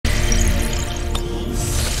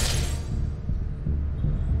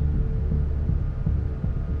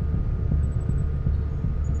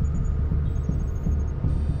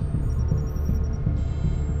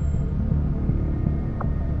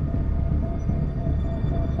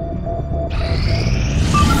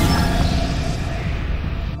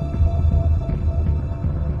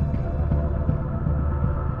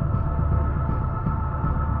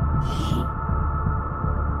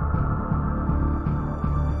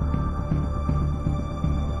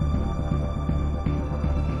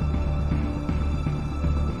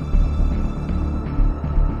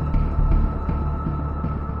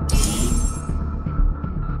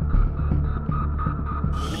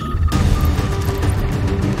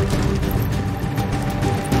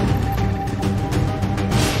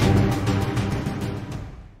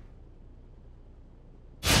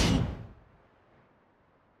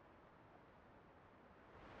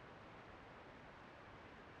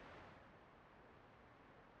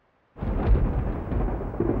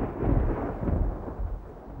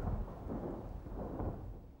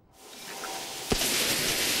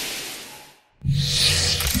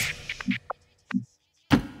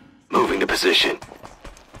Moving to position.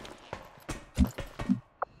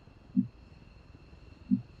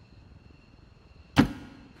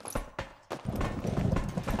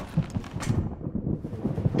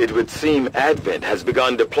 It would seem Advent has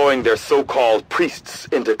begun deploying their so-called priests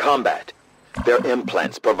into combat. Their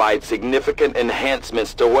implants provide significant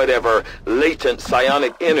enhancements to whatever latent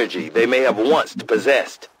psionic energy they may have once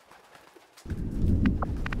possessed.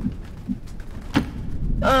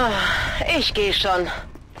 Ich geh schon.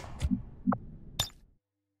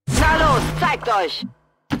 Na los, zeigt euch!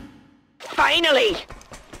 Finally!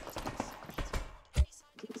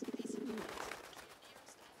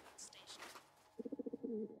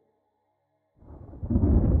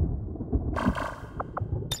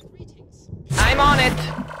 I'm on it!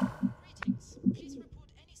 Please report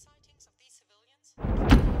any sightings of these civilians.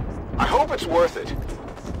 I hope it's worth it.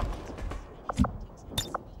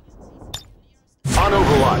 On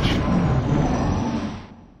Overwatch.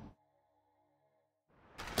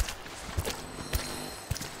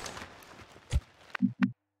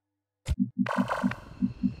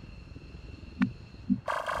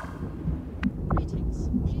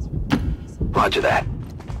 Roger that.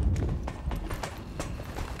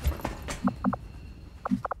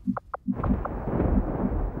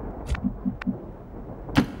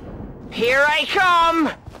 Here I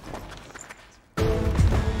come!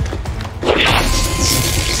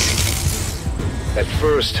 At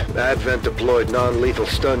first, Advent deployed non-lethal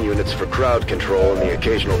stun units for crowd control and the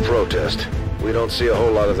occasional protest. We don't see a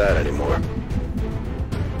whole lot of that anymore.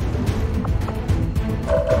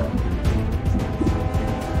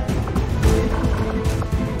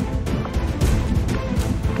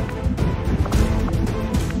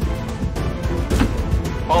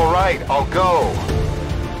 All right, I'll go.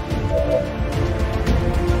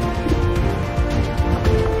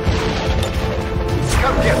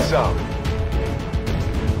 Come get some.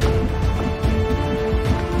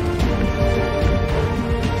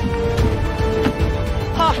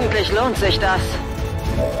 Hoffentlich lohnt sich das.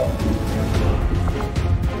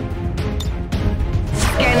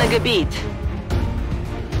 Scanne Gebiet.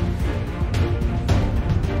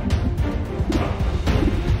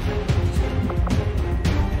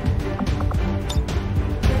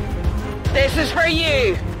 This is for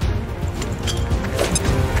you!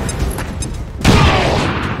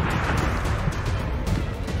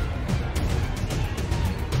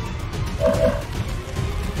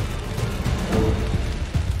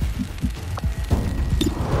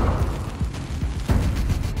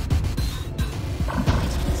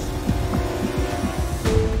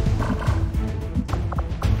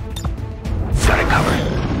 Got it covered.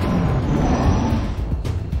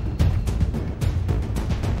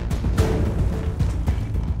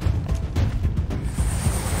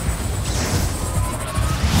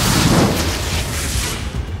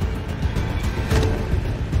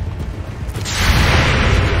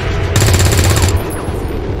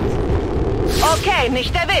 Okay,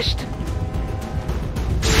 nicht erwischt.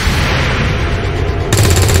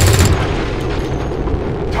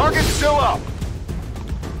 Target's still up.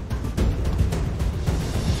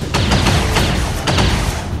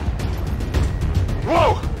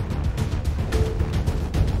 Whoa!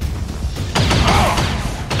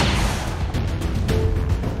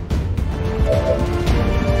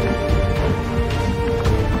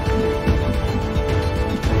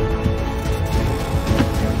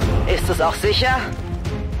 Ist es auch sicher?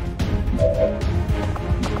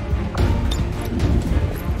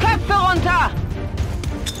 Köpfe runter!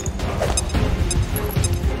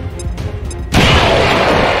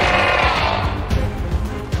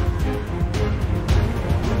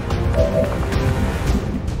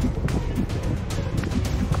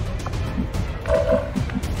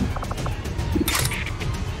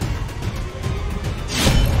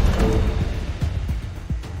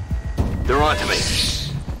 onto me.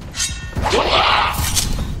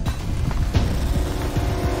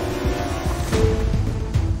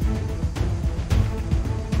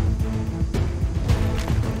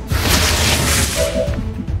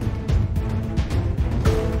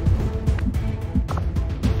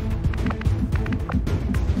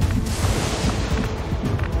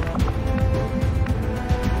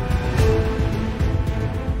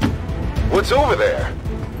 What's over there?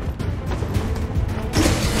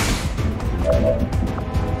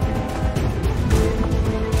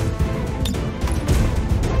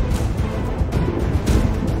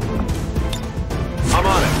 I'm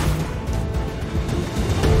on it.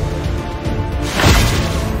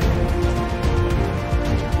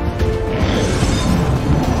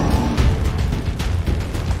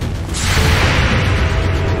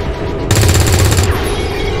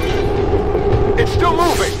 It's still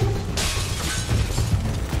moving!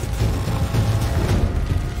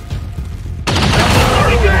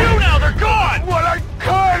 What I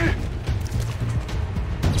could!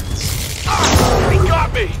 Ah, he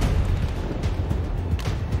got me!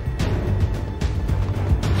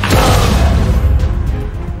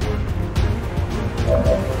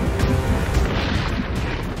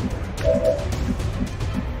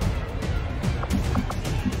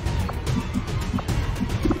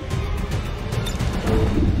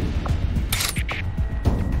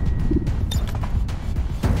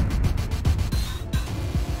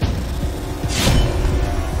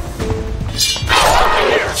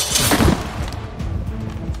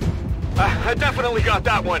 I definitely got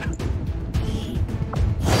that one.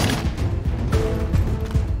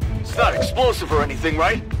 It's not explosive or anything,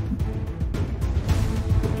 right?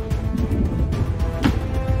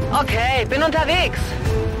 Okay, bin unterwegs.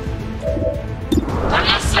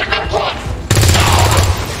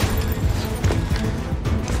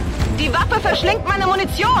 Die Waffe verschlingt meine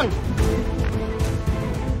Munition.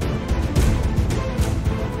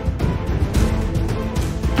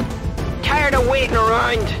 Tired of waiting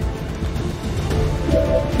around.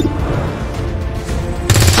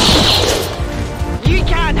 You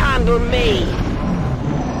can't handle me.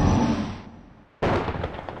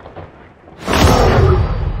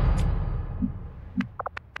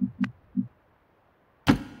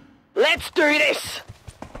 Let's do this.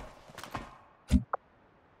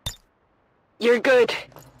 You're good.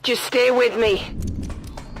 Just stay with me.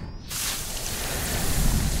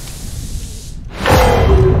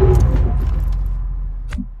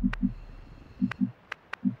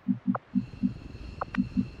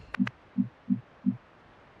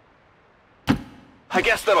 I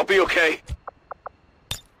guess that'll be okay.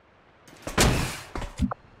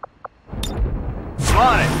 I'm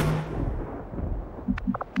on it.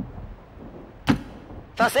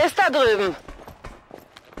 Was ist da drüben?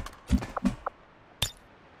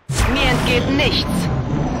 Mir entgeht nichts.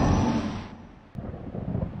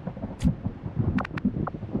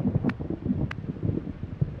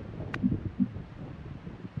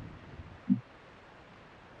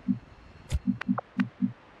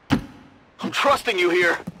 I'm trusting you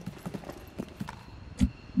here.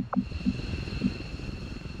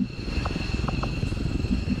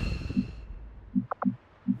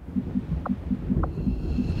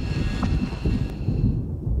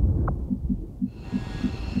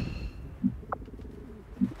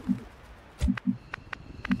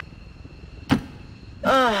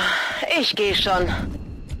 Ich geh schon.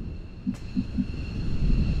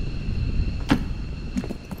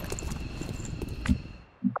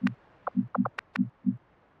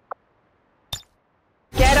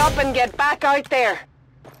 Get up and get back out there.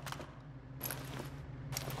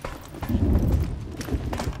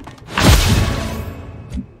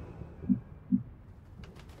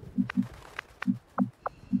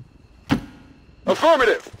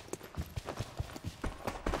 Affirmative.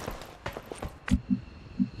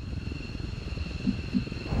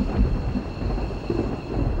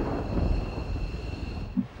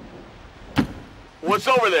 What's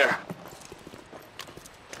over there?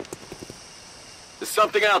 There's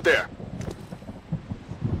something out there.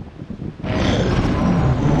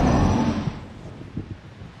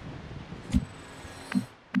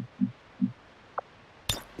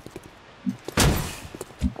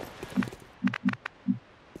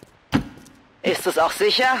 Ist es auch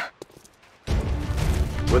sicher?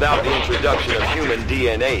 Without the introduction of human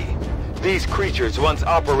DNA, these creatures once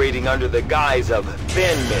operating under the guise of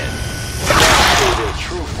Thin Men now show their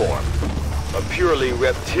true form, a purely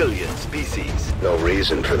reptilian species. No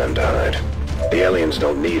reason for them to hide. The aliens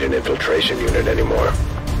don't need an infiltration unit anymore.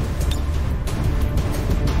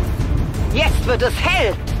 Jetzt wird es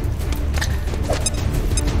hell!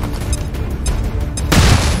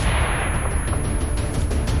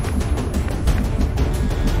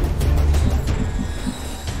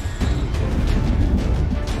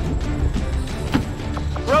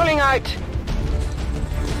 out.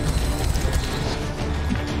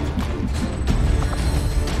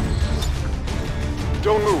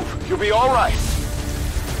 Don't move. You'll be all right.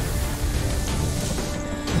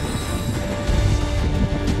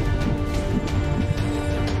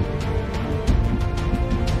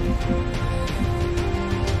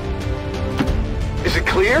 Is it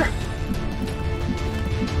clear?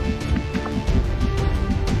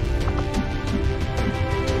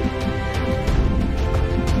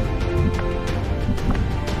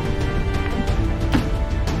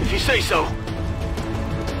 If you say so.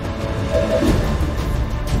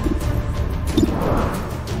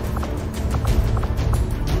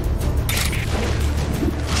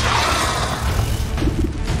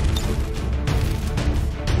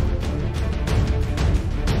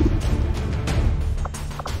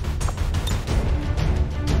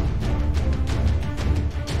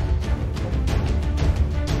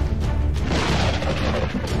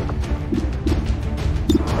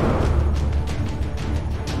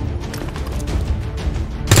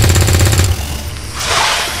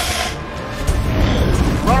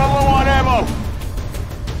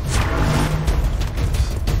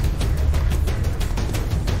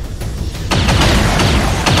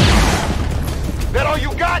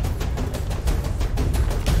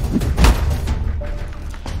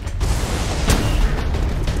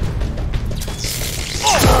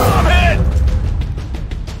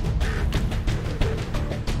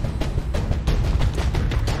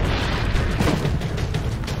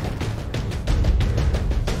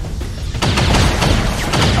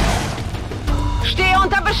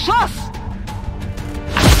 Beschuss!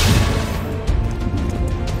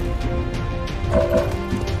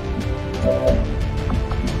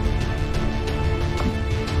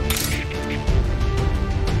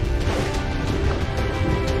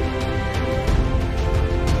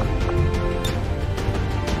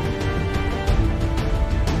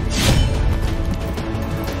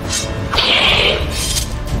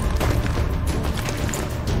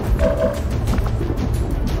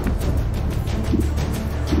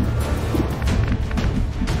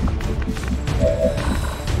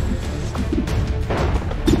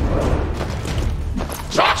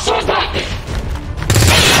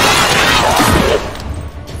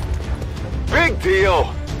 Big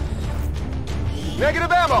deal!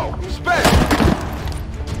 Negative ammo! I'm spent!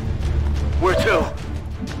 Where to?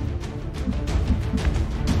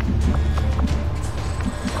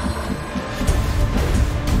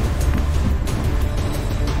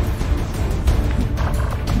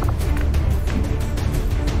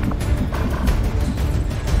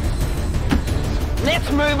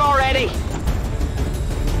 Let's move already!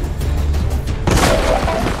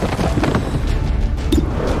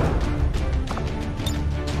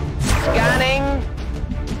 Scanning.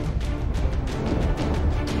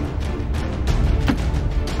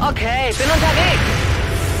 Okay, bin unterwegs.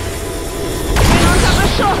 Bin unter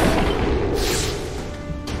Beschuss.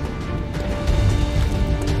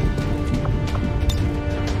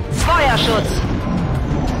 Feuerschutz.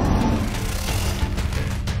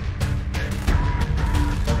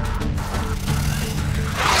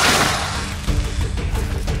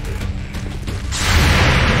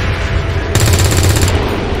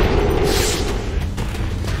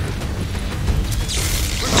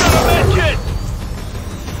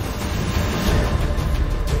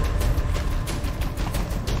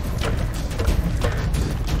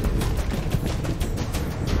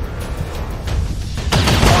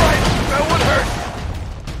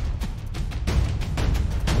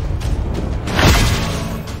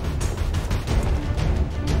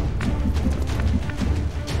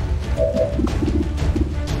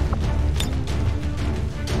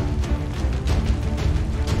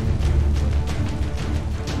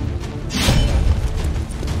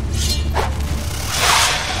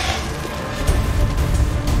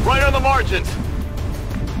 Right on the margins!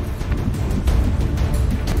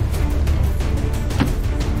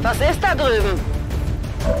 Was ist da drüben?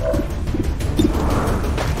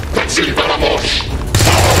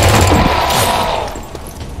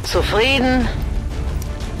 Zufrieden?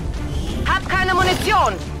 Hab keine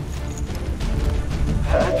Munition!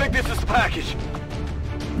 I think this is the package.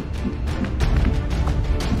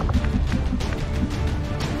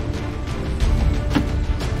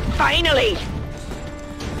 Finally!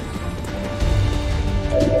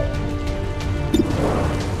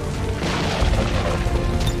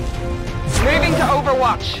 Moving to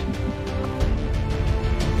Overwatch.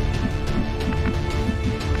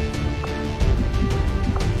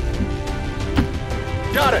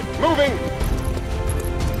 Got it! Moving!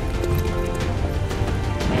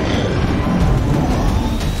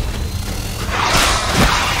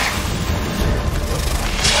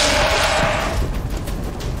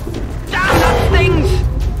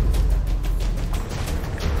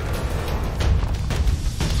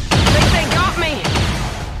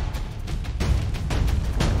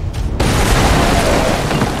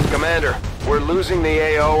 we're losing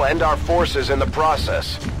the AO and our forces in the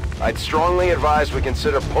process. I'd strongly advise we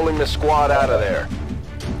consider pulling the squad out of there.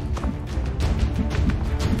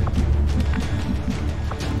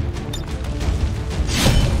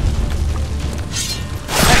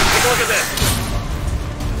 Hey, take a look at this!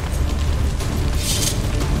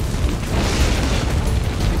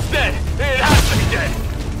 It's dead! It has to be dead!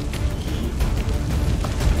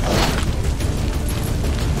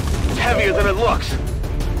 It's heavier than it looks.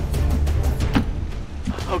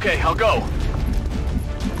 Okay, I'll go.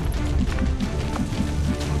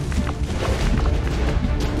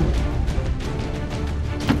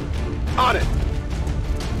 On it!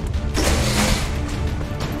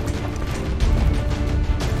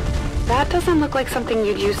 That doesn't look like something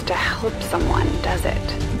you'd use to help someone, does it?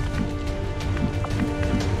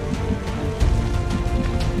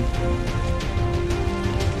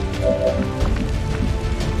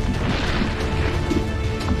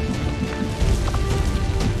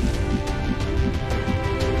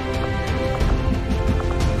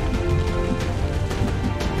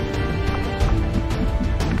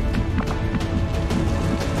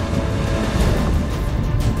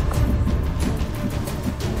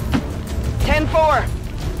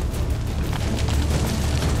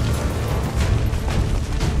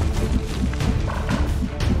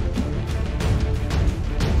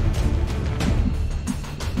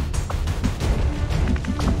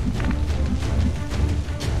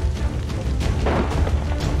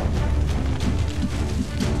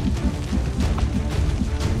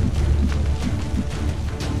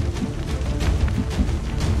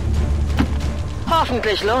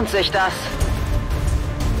 Hoffentlich lohnt sich das.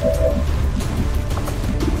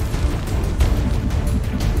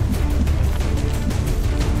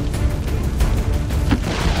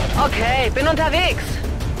 Okay, bin unterwegs.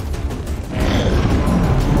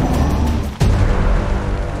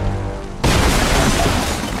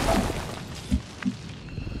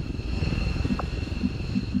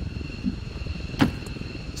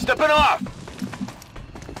 Stepping off!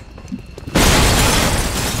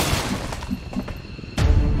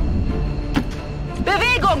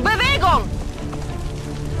 Bewegung, Bewegung!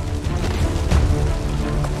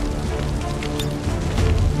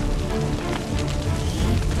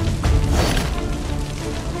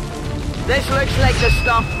 This looks like the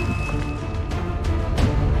stuff.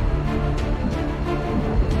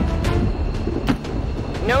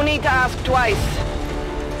 No need to ask twice.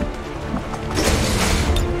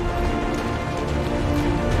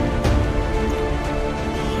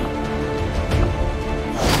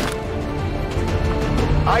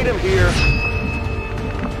 Item here.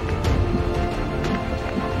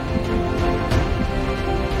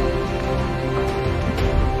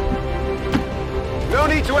 No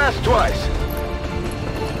need to ask twice.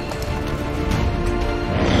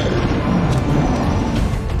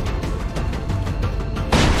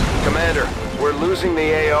 Commander, we're losing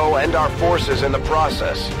the AO and our forces in the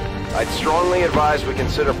process. I'd strongly advise we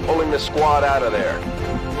consider pulling the squad out of there.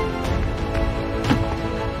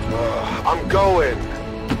 I'm going.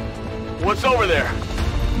 What's over there?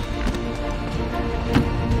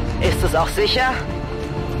 Ist es auch sicher?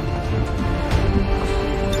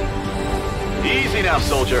 Easy now,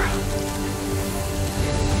 soldier.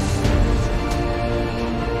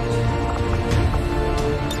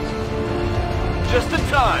 Just in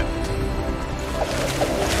time.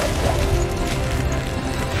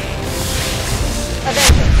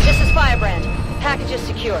 Avenger, this is Firebrand. Package is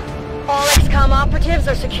secure. All XCOM operatives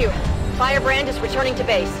are secure. Firebrand is returning to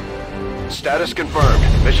base. Status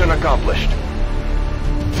confirmed. Mission accomplished.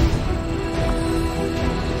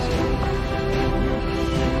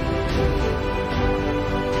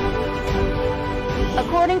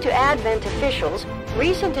 According to Advent officials,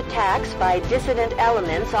 recent attacks by dissident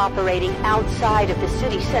elements operating outside of the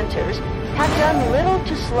city centers have done little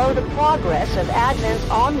to slow the progress of Advent's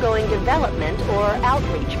ongoing development or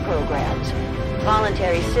outreach programs.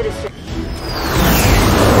 Voluntary citizens...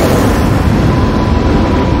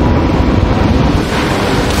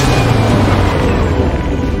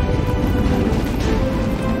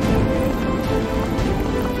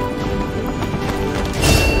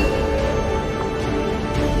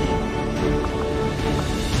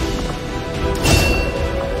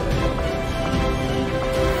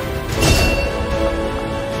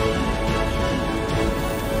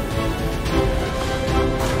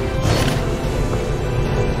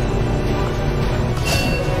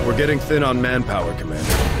 We're getting thin on manpower,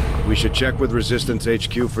 Commander. We should check with Resistance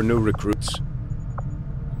HQ for new recruits.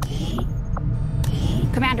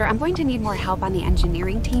 Commander, I'm going to need more help on the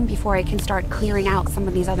engineering team before I can start clearing out some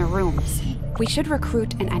of these other rooms. We should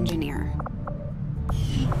recruit an engineer.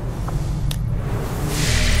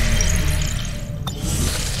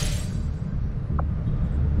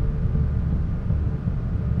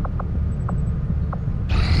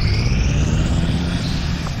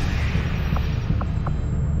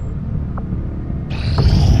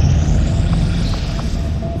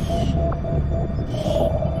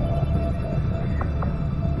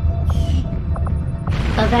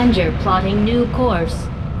 Avenger plotting new course.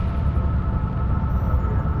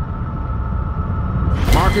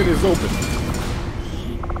 Market is open.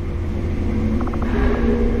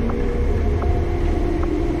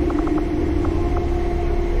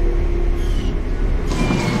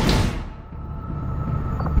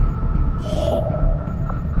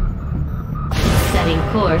 Setting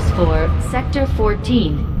course for Sector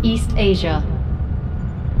 14, East Asia.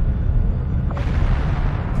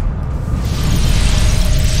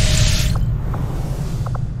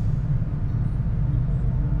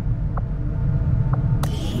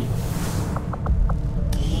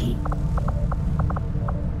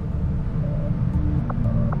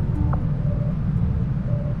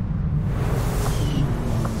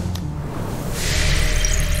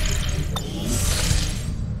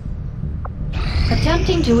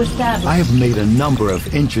 Attempting to establish... I have made a number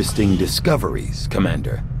of interesting discoveries,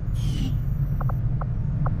 Commander.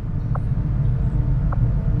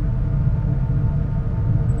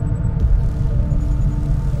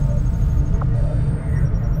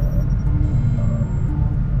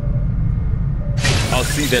 I'll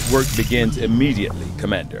see that work begins immediately,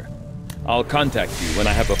 Commander. I'll contact you when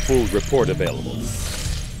I have a full report available.